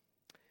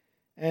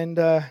 And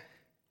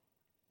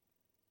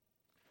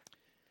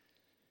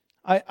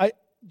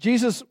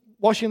Jesus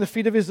washing the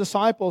feet of his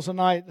disciples,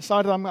 and I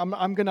decided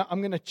I'm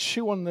gonna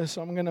chew on this.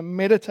 I'm gonna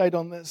meditate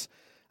on this.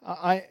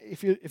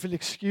 If you'll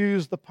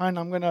excuse the pun,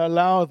 I'm gonna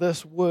allow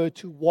this word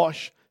to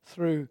wash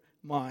through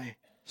my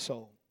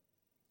soul.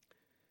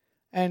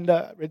 And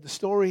I read the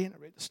story,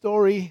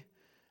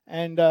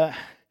 and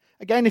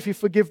again, if you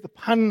forgive the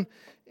pun,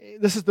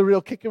 this is the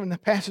real kicker in the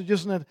passage,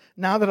 isn't it?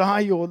 Now that I,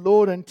 your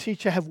Lord and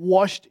teacher, have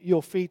washed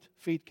your feet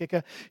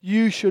kicker,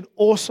 you should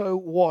also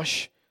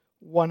wash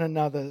one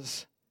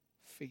another's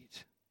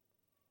feet.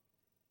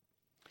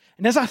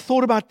 And as I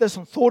thought about this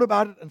and thought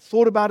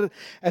about it,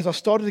 as I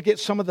started to get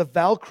some of the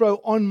Velcro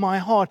on my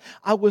heart,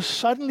 I was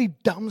suddenly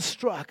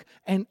dumbstruck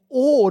and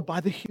awed by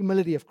the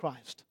humility of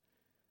Christ.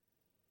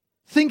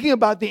 Thinking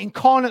about the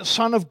incarnate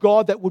Son of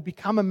God that would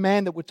become a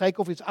man, that would take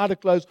off his outer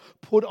clothes,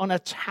 put on a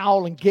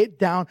towel and get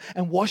down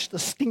and wash the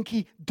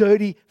stinky,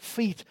 dirty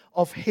feet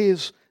of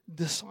his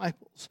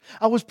disciples.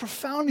 I was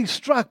profoundly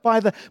struck by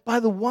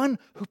the one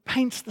who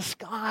paints the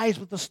skies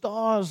with the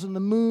stars and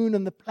the moon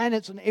and the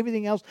planets and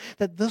everything else,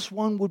 that this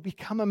one would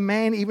become a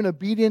man, even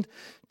obedient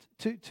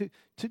to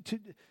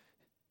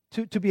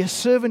be a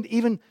servant,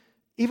 even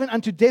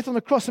unto death on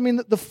the cross. I mean,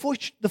 the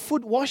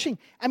foot washing,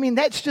 I mean,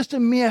 that's just a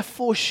mere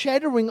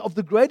foreshadowing of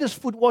the greatest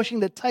foot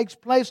washing that takes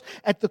place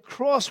at the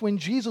cross when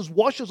Jesus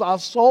washes our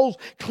souls,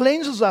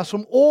 cleanses us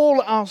from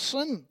all our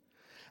sin.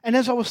 And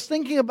as I was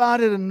thinking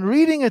about it and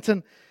reading it,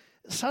 and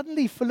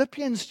suddenly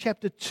Philippians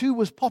chapter 2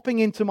 was popping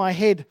into my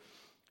head,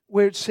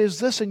 where it says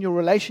this: in your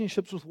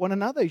relationships with one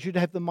another, you should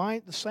have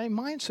the same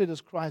mindset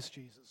as Christ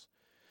Jesus,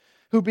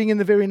 who being in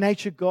the very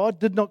nature God,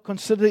 did not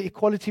consider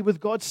equality with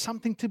God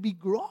something to be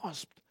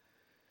grasped.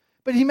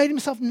 But he made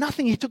himself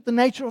nothing. He took the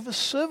nature of a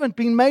servant,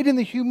 being made in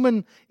the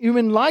human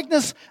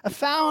likeness,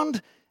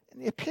 found in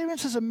the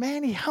appearance as a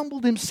man. He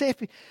humbled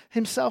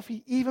himself.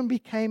 He even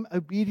became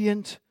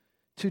obedient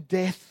to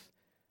death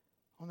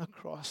on the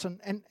cross.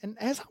 And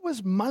as I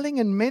was mulling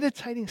and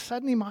meditating,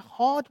 suddenly my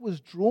heart was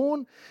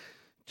drawn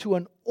to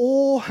an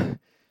awe,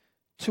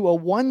 to a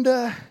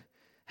wonder,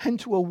 and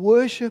to a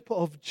worship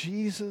of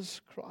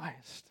Jesus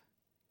Christ.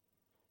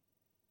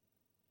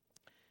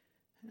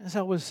 As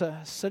I was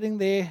sitting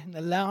there in the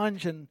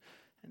lounge and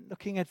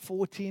looking at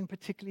 14,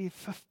 particularly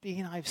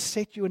 15, I've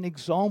set you an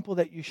example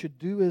that you should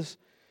do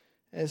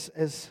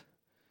as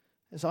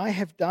I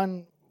have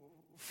done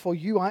for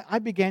you. I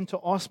began to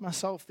ask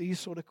myself these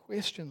sort of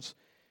questions.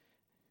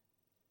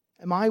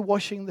 Am I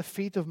washing the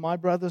feet of my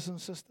brothers and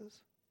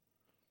sisters?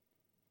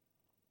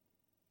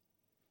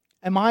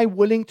 Am I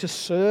willing to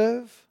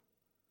serve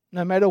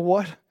no matter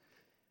what?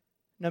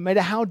 No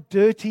matter how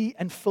dirty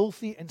and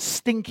filthy and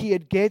stinky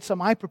it gets,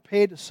 am I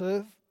prepared to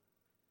serve?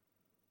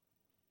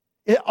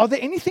 Are there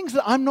any things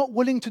that I'm not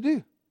willing to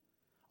do?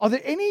 Are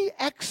there any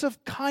acts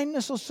of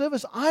kindness or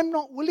service I'm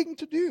not willing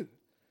to do?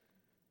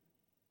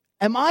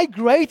 Am I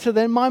greater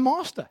than my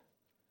master?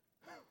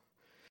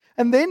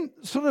 And then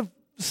sort of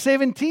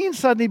 17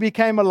 suddenly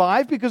became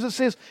alive, because it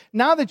says,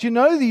 now that you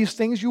know these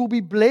things, you will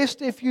be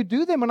blessed if you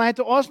do them. And I had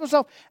to ask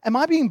myself, am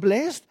I being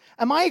blessed?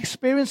 Am I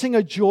experiencing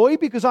a joy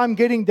because I'm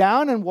getting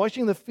down and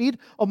washing the feet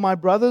of my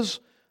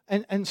brothers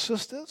and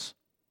sisters?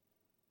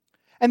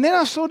 And then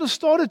I sort of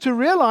started to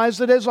realize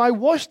that as I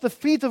wash the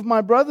feet of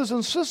my brothers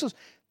and sisters,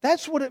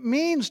 that's what it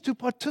means to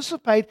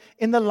participate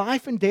in the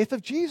life and death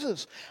of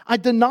Jesus. I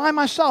deny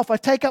myself, I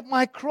take up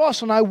my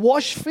cross, and I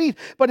wash feet.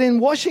 But in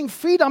washing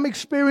feet, I'm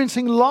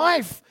experiencing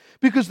life,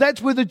 because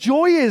that's where the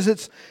joy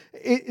is.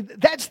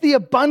 That's the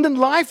abundant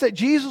life that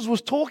Jesus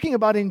was talking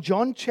about in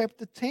John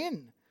chapter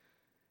 10.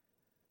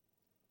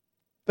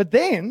 But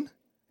then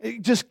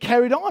it just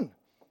carried on.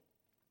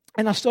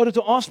 And I started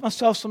to ask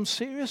myself some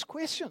serious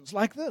questions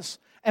like this.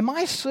 Am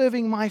I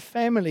serving my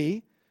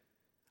family?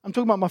 I'm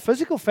talking about my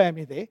physical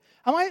family there.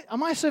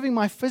 Am I serving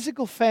my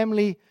physical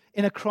family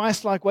in a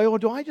Christ-like way, or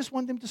do I just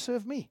want them to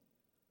serve me?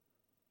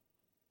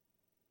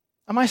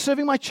 Am I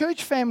serving my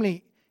church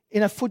family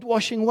in a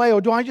foot-washing way,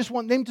 or do I just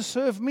want them to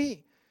serve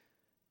me?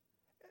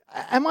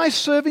 Am I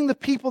serving the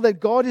people that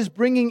God is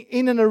bringing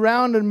in and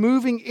around and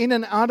moving in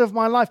and out of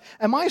my life?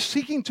 Am I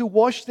seeking to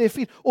wash their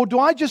feet, or do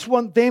I just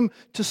want them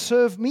to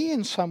serve me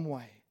in some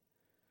way?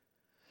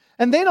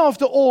 And then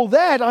after all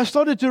that, I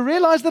started to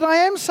realize that I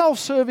am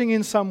self-serving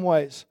in some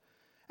ways.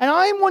 And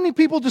I am wanting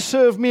people to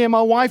serve me, and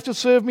my wife to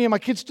serve me, and my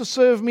kids to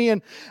serve me.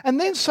 And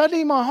then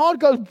suddenly my heart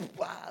goes,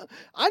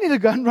 I need to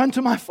go and run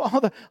to my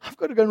Father. I've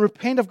got to go and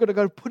repent. I've got to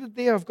go put it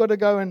there. I've got to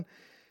go and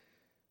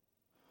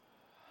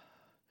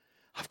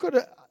I've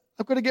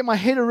got to get my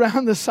head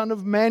around the Son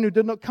of Man, who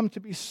did not come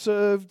to be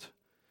served,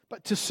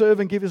 but to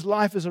serve and give his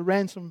life as a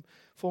ransom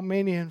for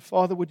many. And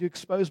Father, would you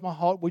expose my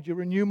heart? Would you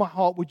renew my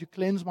heart? Would you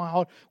cleanse my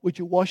heart? Would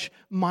you wash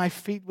my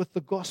feet with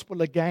the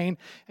gospel again?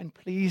 And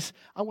please,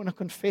 I want to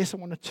confess, I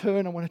want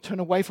to turn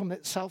away from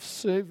that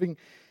self-serving.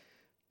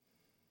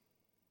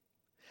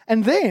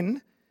 And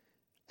then,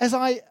 as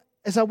I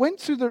as I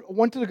wanted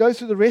to go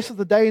through the rest of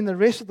the day and the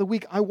rest of the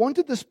week, I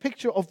wanted this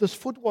picture of this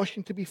foot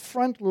washing to be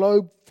front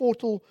lobe,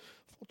 frontal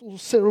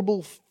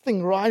cerebral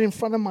thing right in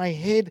front of my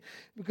head,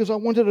 because I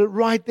wanted it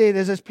right there.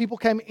 As people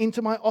came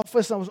into my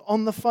office, I was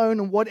on the phone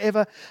and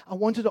whatever, I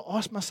wanted to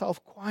ask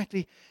myself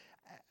quietly,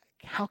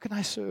 how can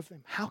I serve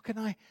them? How can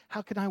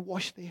I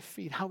wash their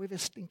feet? However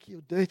stinky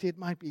or dirty it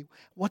might be.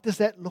 What does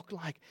that look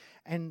like?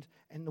 And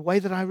the way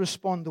that I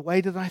respond, the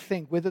way that I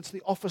think, whether it's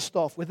the office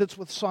staff, whether it's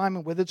with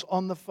Simon, whether it's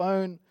on the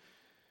phone.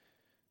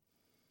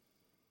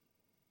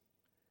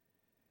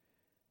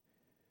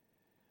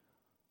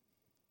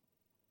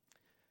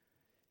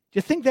 Do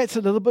you think that's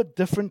a little bit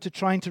different to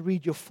trying to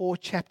read your 4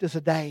 chapters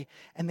a day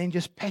and then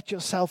just pat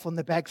yourself on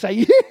the back, say,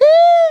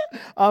 yeah,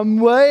 I'm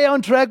way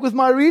on track with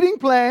my reading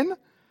plan?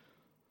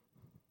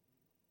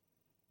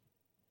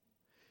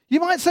 You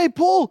might say,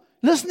 Paul,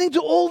 listening to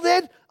all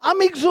that,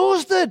 I'm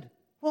exhausted.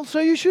 Well, so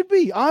you should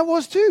be. I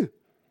was too.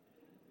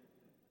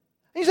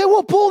 And you say,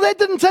 well, Paul, that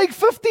didn't take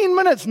 15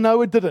 minutes.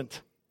 No, it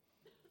didn't.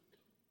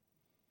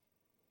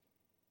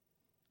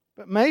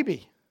 But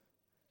maybe,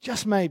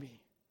 just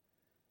maybe,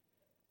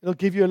 it'll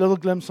give you a little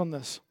glimpse on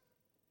this.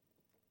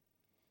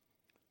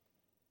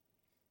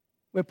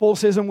 Where Paul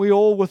says, and we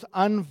all with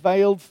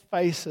unveiled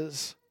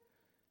faces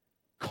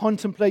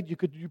contemplate,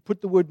 you put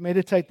the word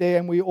meditate there,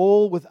 and we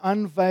all with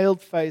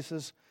unveiled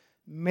faces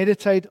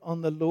meditate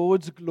on the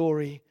Lord's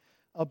glory,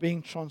 are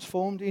being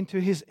transformed into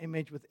His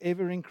image with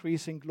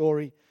ever-increasing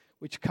glory,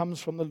 which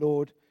comes from the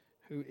Lord,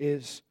 who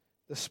is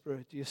the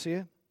Spirit. Do you see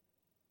it?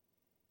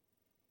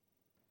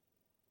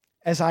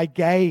 As I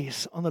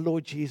gaze on the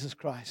Lord Jesus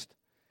Christ,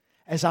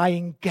 as I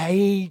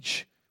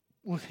engage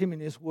with Him in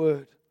His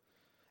Word,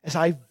 as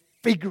I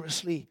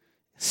vigorously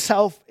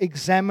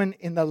self-examine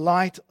in the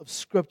light of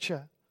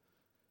Scripture,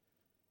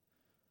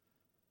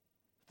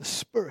 the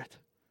Spirit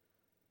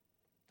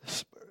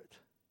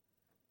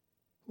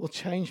will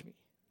change me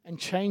and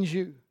change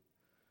you,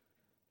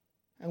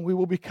 and we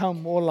will become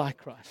more like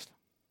Christ.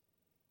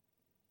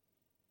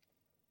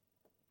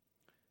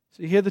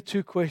 So here are the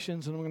 2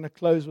 questions, and I'm going to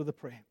close with a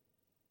prayer.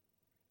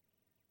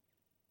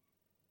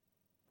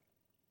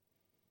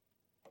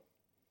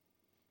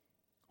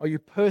 Are you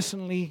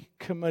personally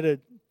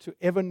committed to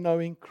ever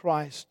knowing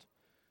Christ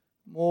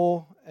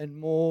more and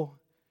more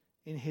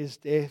in His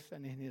death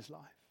and in His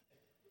life?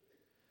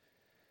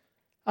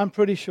 I'm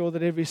pretty sure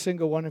that every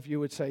single one of you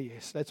would say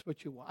yes, that's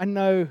what you want. I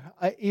know,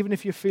 even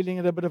if you're feeling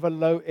at a bit of a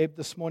low ebb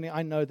this morning,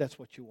 I know that's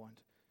what you want.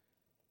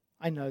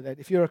 I know that.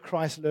 If you're a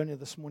Christ learner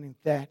this morning,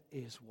 that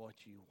is what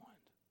you want.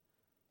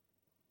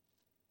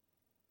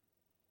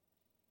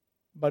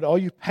 But are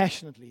you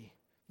passionately,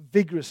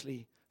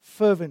 vigorously,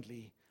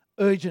 fervently,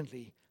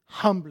 urgently,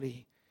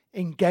 humbly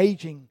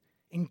engaging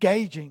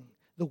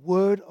the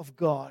Word of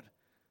God,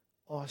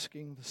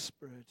 asking the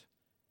Spirit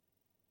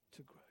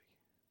to grow you?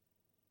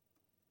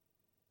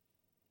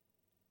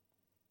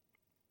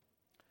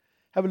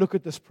 Have a look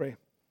at this prayer.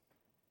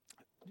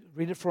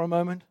 Read it for a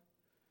moment.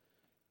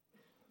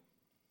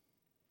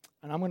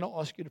 And I'm going to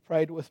ask you to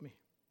pray it with me.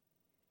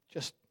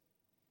 Just,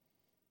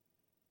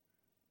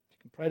 you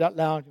can pray it out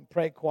loud, you can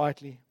pray it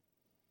quietly.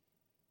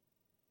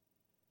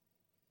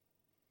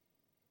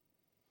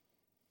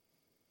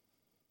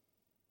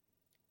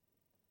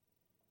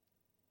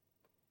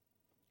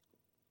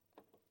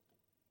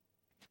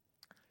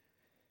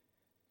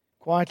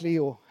 Quietly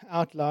or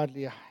out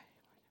loudly,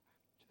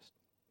 just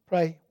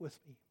pray with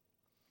me.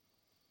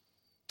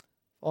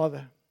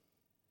 Father,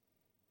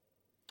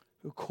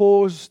 who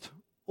caused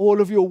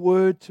all of your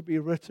word to be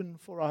written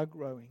for our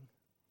growing,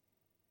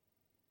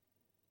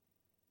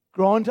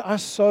 grant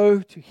us so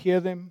to hear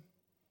them,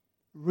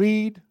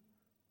 read,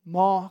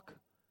 mark,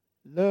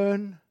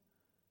 learn,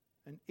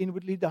 and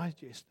inwardly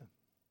digest them,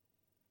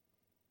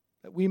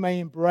 that we may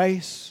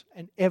embrace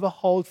and ever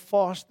hold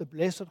fast the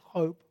blessed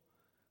hope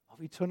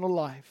of eternal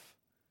life,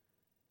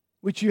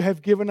 which you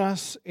have given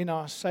us in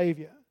our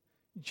Savior,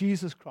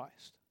 Jesus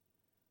Christ,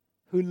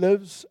 who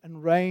lives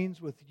and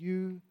reigns with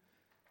you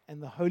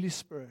and the Holy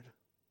Spirit,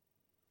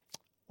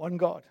 one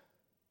God,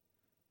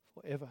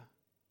 forever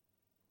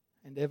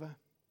and ever.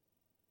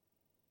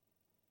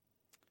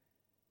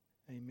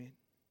 Amen.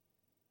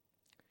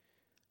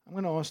 I'm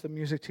going to ask the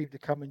music team to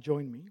come and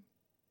join me.